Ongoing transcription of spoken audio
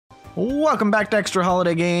Welcome back to Extra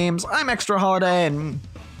Holiday Games. I'm Extra Holiday, and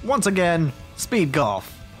once again, speed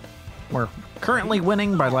golf. We're currently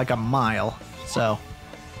winning by like a mile, so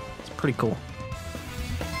it's pretty cool.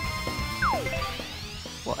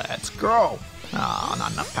 Let's go. Oh,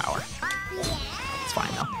 not enough power. It's fine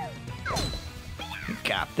though. We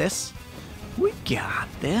got this. We got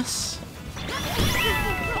this.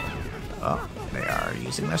 Oh, they are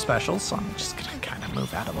using their specials, so I'm just gonna kind of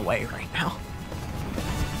move out of the way right now.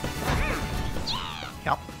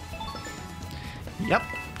 Yep,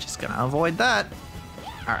 just gonna avoid that.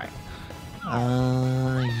 Alright.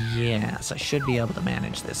 Yes, I should be able to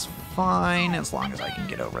manage this fine as long as I can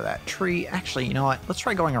get over that tree. Actually, you know what? Let's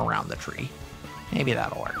try going around the tree. Maybe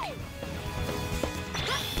that'll work.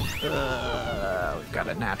 We've got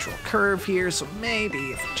a natural curve here, so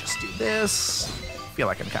maybe if we just do this. I feel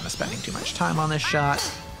like I'm kind of spending too much time on this shot,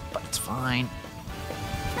 but it's fine.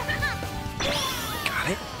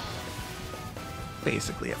 Got it.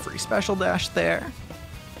 Basically a free special dash there.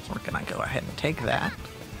 So we're gonna go ahead and take that.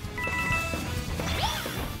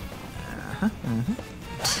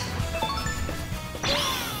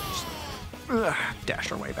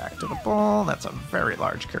 Dash our way back to the ball. That's a very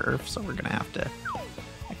large curve, so we're gonna have to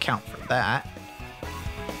account for that.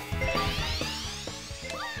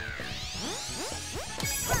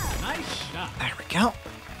 Nice shot. There we go.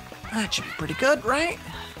 That should be pretty good, right?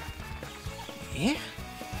 Yeah.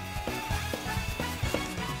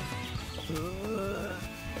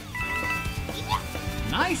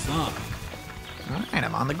 Nice on. Alright,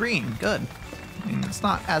 I'm on the green. Good. I mean, it's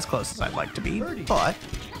not as close as I'd like to be, but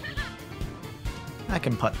I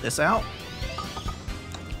can putt this out.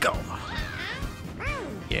 Go.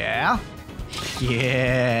 Yeah.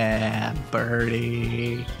 Yeah,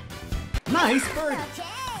 birdie. Nice birdie.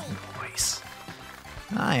 Nice.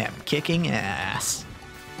 I am kicking ass.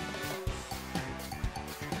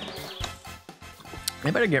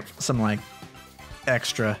 I better get some, like,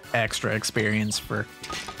 extra experience for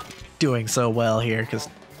doing so well here, because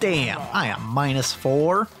damn, I am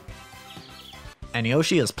 -4. And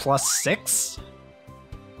Yoshi is +6.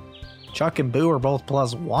 Chuck and Boo are both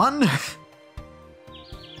 +1.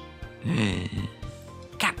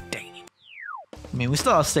 God dang it. I mean, we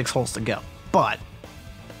still have 6 holes to go, but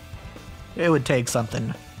it would take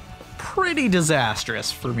something pretty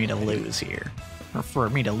disastrous for me to lose here. Or for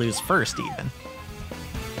me to lose first, even.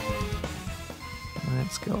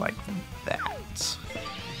 Let's go like that.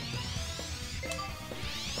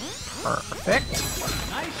 Perfect.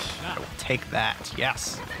 Nice shot. I will take that,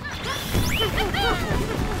 yes.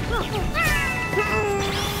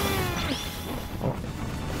 Oh.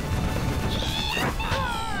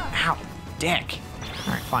 Ow, dick.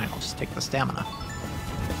 Alright, fine, I'll just take the stamina.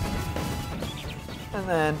 And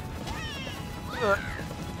then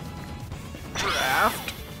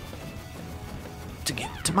draft to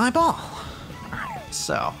get to my ball. Alright,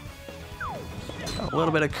 so got a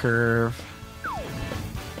little bit of curve.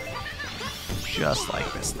 Just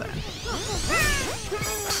like this then.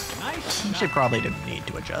 Nice. Actually probably didn't need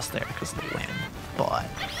to adjust there because of the wind, but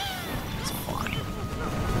it's fine.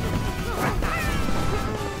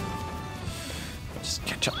 Just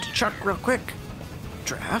catch up to Chuck real quick.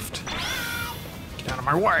 Draft. Get out of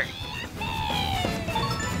my way.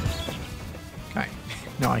 Okay.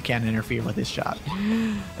 No, I can't interfere with his shot.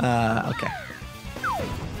 Okay.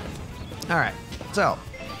 Alright, so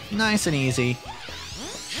nice and easy.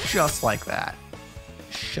 Just like that.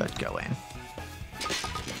 Should go in.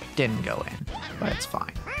 Didn't go in, but it's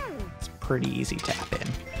fine. It's pretty easy tap in.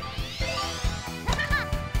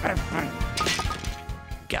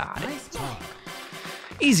 Got it.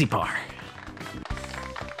 Easy par.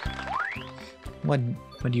 What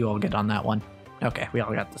do you all get on that one? Okay, we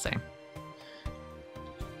all got the same.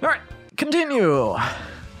 Alright, continue.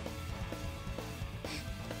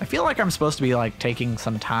 I feel like I'm supposed to be like taking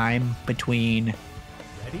some time between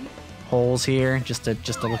holes here just to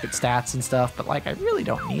look at stats and stuff, but like I really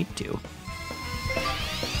don't need to.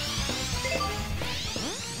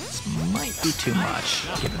 This might be too much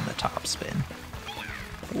given the top spin.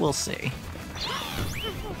 But we'll see.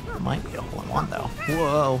 Might be a hole-in-one though.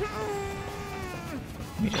 Whoa.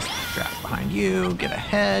 Let me just draft behind you, get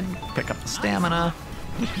ahead, pick up the stamina.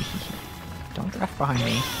 Don't draft behind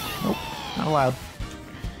me. Nope, not allowed.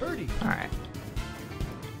 Alright.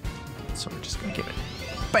 So we're just gonna give it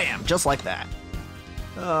bam, just like that.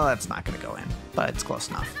 Oh, that's not gonna go in, but it's close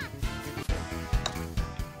enough.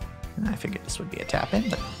 And I figured this would be a tap in,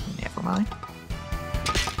 but never mind.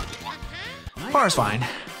 Par's fine.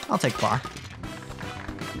 I'll take par.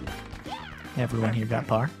 Everyone here got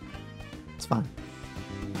par. It's fine.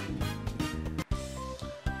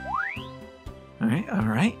 Alright,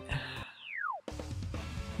 alright.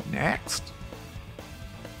 Next.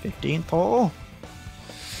 15th hole.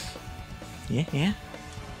 Yeah, yeah.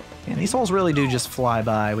 And these holes really do just fly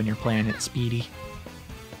by when you're playing it speedy.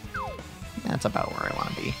 That's about where I want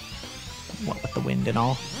to be. What with the wind and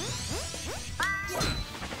all.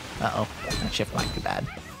 Uh-oh, that shift might be bad.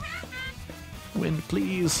 Wind,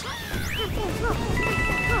 please.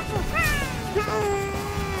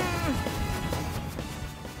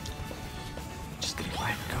 Just gonna go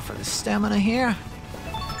ahead and go for the stamina here.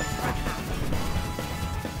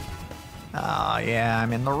 Oh yeah,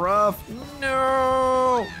 I'm in the rough.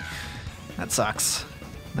 No! That sucks.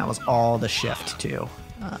 That was all the shift too.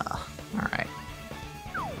 Alright.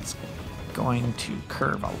 It's going to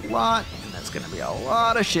curve a lot, and that's gonna be a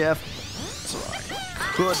lot of shift. So I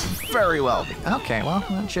could very well be. Okay, well,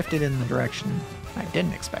 that shifted in the direction I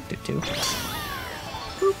didn't expect it to.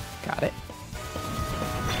 Boop, got it.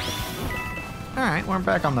 Alright, we're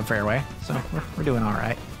back on the fairway, so we're doing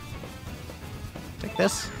alright. Take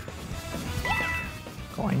this.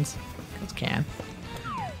 Coins, because can.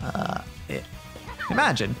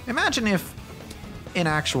 Imagine if in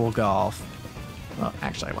actual golf, well,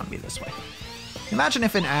 actually I want to be this way. Imagine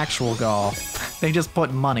if in actual golf, they just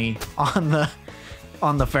put money on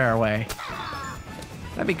the fairway.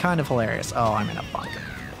 That'd be kind of hilarious. Oh, I'm in a bunker.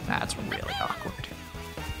 That's really awkward.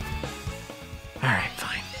 Alright,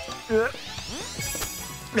 fine.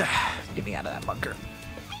 Get me out of that bunker.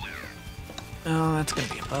 Oh, that's gonna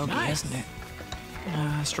be a bogey, Nice. isn't it?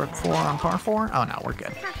 Stroke 4 on par 4? Oh no, we're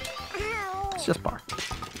good. It's just par.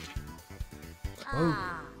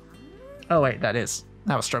 Oh wait, that was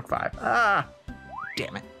stroke 5. Ah,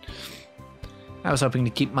 damn it. I was hoping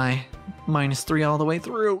to keep my -3 all the way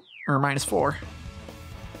through, or -4.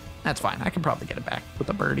 That's fine, I can probably get it back with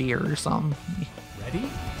a birdie or something.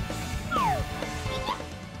 Ready?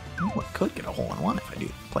 Ooh, I could get a hole-in-one if I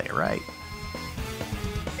do play it right.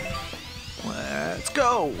 Let's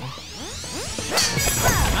go!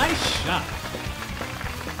 Nice shot.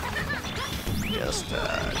 Just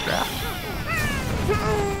draft.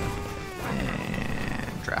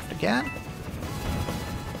 And draft again.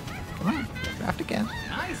 Come on, draft again.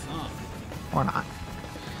 Nice on. Or not.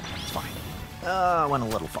 It's fine. Went a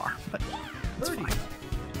little far, but it's Birdie. fine.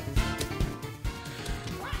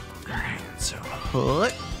 Alright, so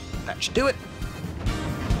hook. That should do it.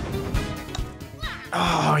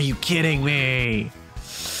 Oh, are you kidding me?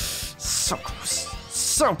 So close.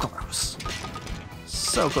 So close.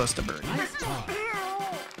 So close to birdie. Nice par.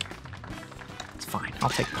 It's fine. I'll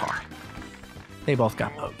take par. They both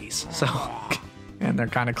got bogeys, so... And they're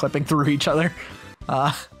kind of clipping through each other.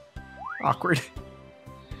 Awkward.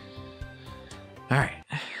 Alright.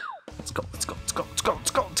 Let's go, let's go, let's go, let's go,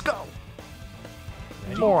 let's go, let's go!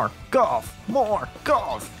 Ready? More golf! More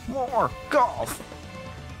golf! More golf!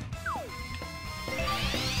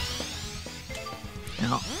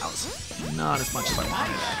 No, that was not as much as I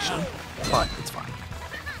wanted, actually. But it's fine.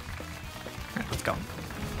 Alright, let's go.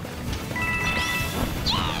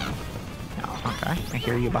 Oh, okay. I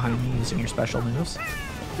hear you behind me using your special moves.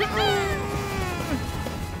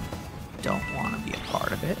 Don't want to be a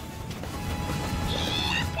part of it.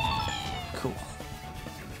 Cool.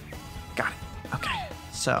 Got it. Okay.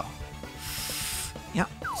 So. Yep.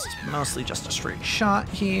 This is mostly just a straight shot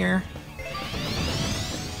here.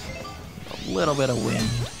 A little bit of wind.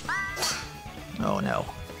 Oh no.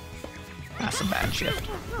 That's a bad shift.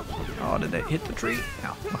 Oh, did it hit the tree?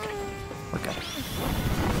 No. Okay. We're good.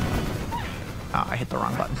 Oh, I hit the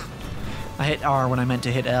wrong button. I hit R when I meant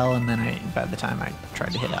to hit L, and then by the time I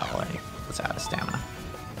tried to hit L, I was out of stamina.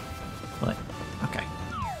 But, okay.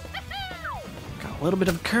 Got a little bit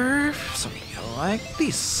of a curve, so we go like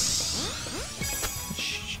this.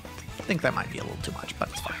 I think that might be a little too much, but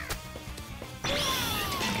it's fine.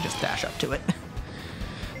 Let me just dash up to it.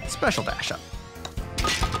 Special dash up.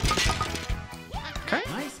 Okay.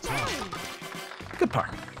 Nice par. Good par.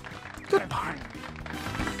 Good par.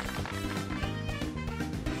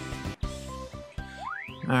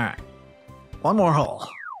 Alright. One more hole.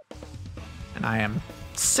 And I am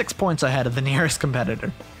 6 points ahead of the nearest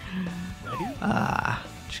competitor. Ready?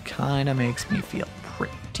 Which kind of makes me feel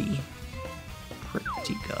pretty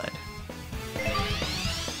good.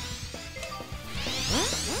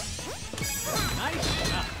 Nice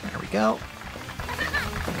shot. There we go.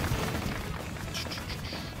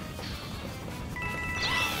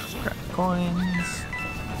 Grab the coins.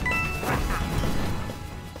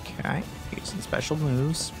 Okay, using special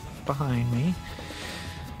moves behind me.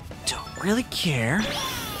 Don't really care.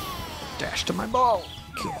 Dash to my ball.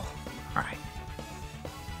 Cool. Alright.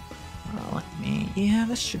 Let me... Yeah,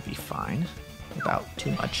 this should be fine. Without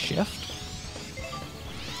too much shift.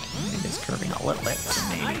 curving a little bit, so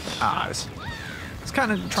maybe. I was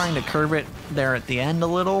kind of trying to curve it there at the end a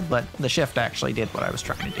little, but the shift actually did what I was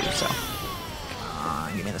trying to do, so. Come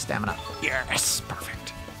on, give me the stamina. Yes,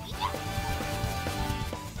 perfect.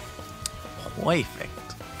 Perfect.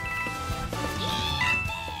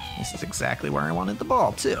 This is exactly where I wanted the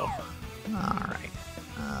ball, too. Alright.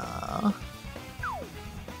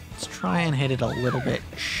 Let's try and hit it a little bit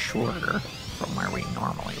shorter from where we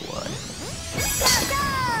normally would.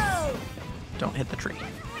 Don't hit the tree.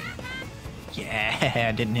 Yeah,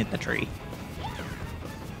 I didn't hit the tree.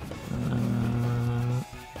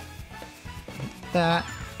 Hit that.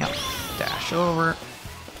 Yep. Dash over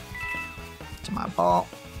to my ball.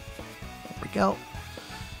 There we go.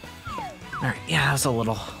 Alright, yeah, it was a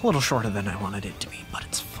little shorter than I wanted it to be, but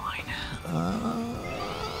it's fine.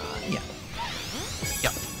 Yeah.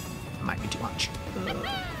 Yep. Might be too much.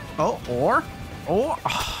 Oh,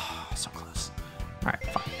 so close. Alright,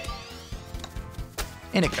 fine.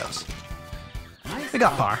 In it goes. We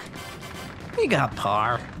got par. We got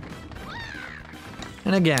par.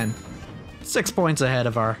 And again, 6 points ahead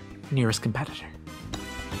of our nearest competitor.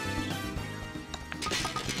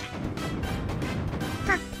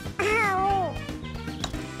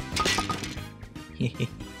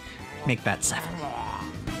 Make that 7.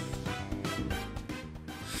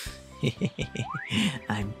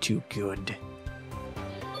 I'm too good.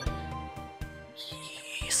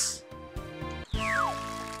 Yes.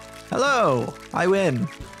 Hello! I win!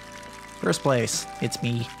 First place. It's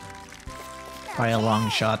me. By a long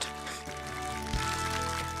shot.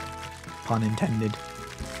 Pun intended.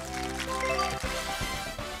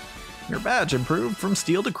 Your badge improved from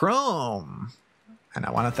steel to chrome. And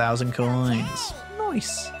I want 1,000 coins.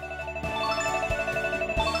 Nice.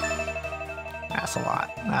 That's a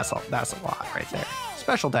lot. That's a lot right there.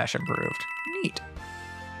 Special dash improved. Neat.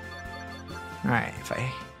 Alright, if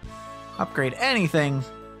I upgrade anything,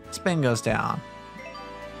 spin goes down.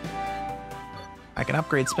 I can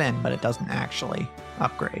upgrade spin, but it doesn't actually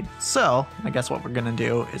upgrade. So, I guess what we're gonna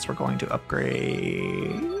do is we're going to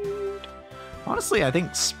upgrade... Honestly, I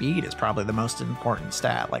think speed is probably the most important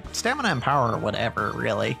stat. Like, stamina and power or whatever,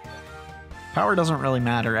 really. Power doesn't really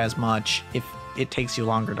matter as much if it takes you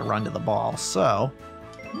longer to run to the ball. So,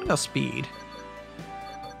 I'm gonna go speed.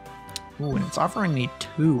 Ooh, and it's offering me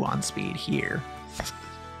 2 on speed here.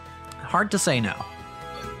 Hard to say no.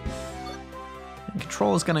 And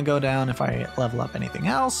control is gonna go down if I level up anything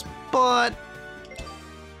else, but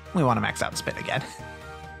we want to max out spin again.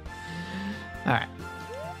 Alright.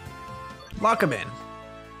 Lock him in.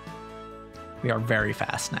 We are very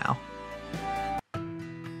fast now.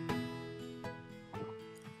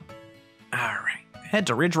 Alright. Head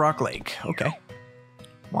to Ridge Rock Lake. Okay.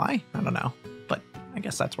 Why? I don't know. But I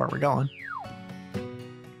guess that's where we're going.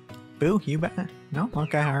 Boo, you bet. No?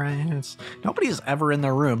 Okay, alright. Nobody's ever in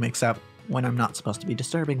their room except when I'm not supposed to be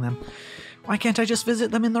disturbing them. Why can't I just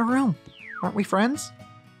visit them in their room? Aren't we friends?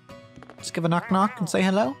 Just give a knock-knock and say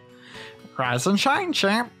hello? Rise and shine,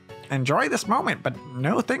 champ. Enjoy this moment, but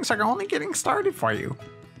no, things are only getting started for you.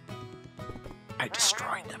 I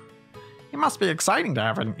destroyed them. It must be exciting to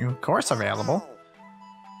have a new course available.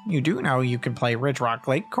 You do know you can play Ridge Rock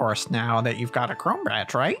Lake course now that you've got a Chrome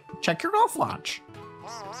badge, right? Check your golf watch.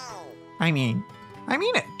 I mean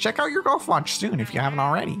it. Check out your golf watch soon if you haven't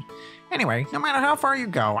already. Anyway, no matter how far you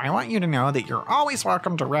go, I want you to know that you're always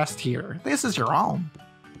welcome to rest here. This is your home.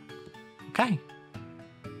 Okay.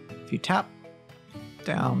 If you tap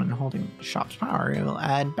down and holding shop's power, it will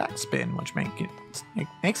add backspin, which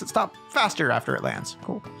makes it stop faster after it lands.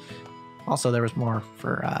 Cool. Also, there was more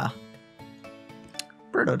for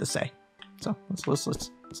Birdo to say. So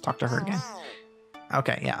let's talk to her again.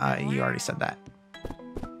 Okay, yeah, you already said that.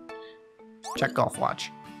 Check golf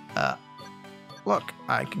watch. Look,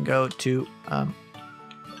 I can go to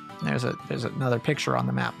there's another picture on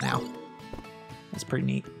the map now. That's pretty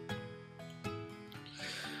neat.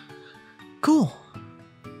 Cool.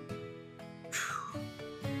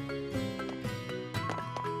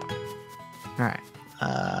 Alright,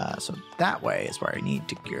 so that way is where I need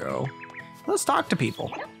to go. Let's talk to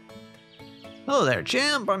people. Hello there,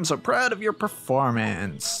 champ. I'm so proud of your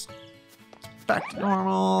performance. Back to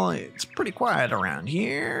normal. It's pretty quiet around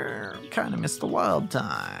here. Kind of miss the wild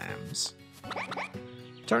times.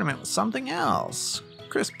 Tournament was something else.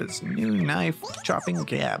 Crisp as new knife chopping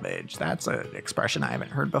cabbage. That's an expression I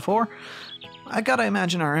haven't heard before. I gotta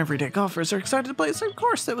imagine our everyday golfers are excited to play the same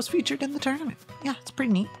course that was featured in the tournament. Yeah, it's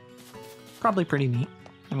pretty neat. Probably pretty neat.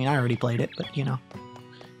 I mean, I already played it, but you know,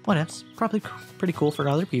 what ifs? Probably pretty cool for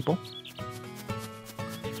other people.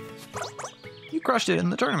 You crushed it in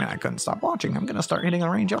the tournament. I couldn't stop watching. I'm gonna start hitting a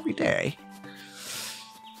range every day.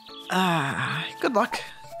 Good luck.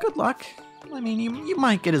 Good luck. I mean, you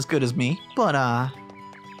might get as good as me, but,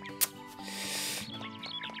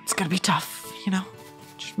 it's gonna be tough, you know?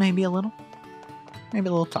 Just maybe a little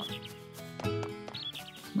tough. I'm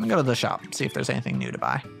gonna go to the shop, see if there's anything new to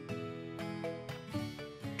buy.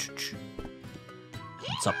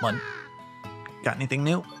 What's up, bud? Got anything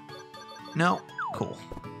new? No? Cool.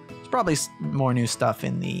 There's probably more new stuff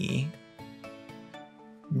in the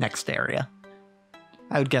next area.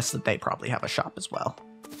 I would guess that they probably have a shop as well.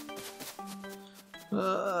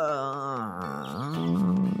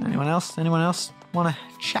 Anyone else? Anyone else want to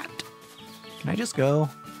chat? Can I just go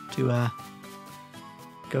to,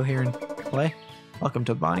 go here and play? Welcome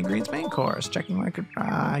to Bonnie Green's main course. Checking where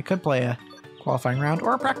I could play a qualifying round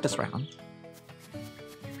or a practice round.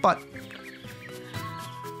 But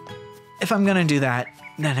if I'm gonna do that,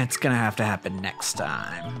 then it's gonna have to happen next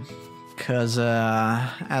time. Cause,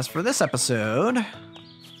 as for this episode,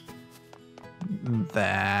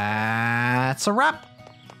 that's a wrap.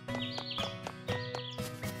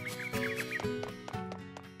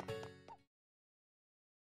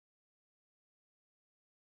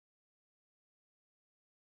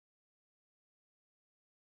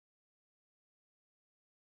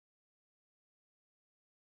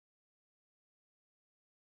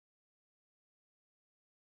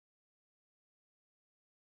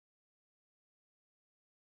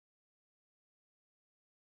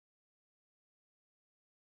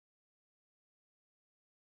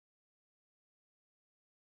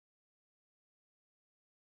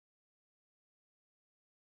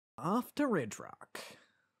 Off to Ridge Rock.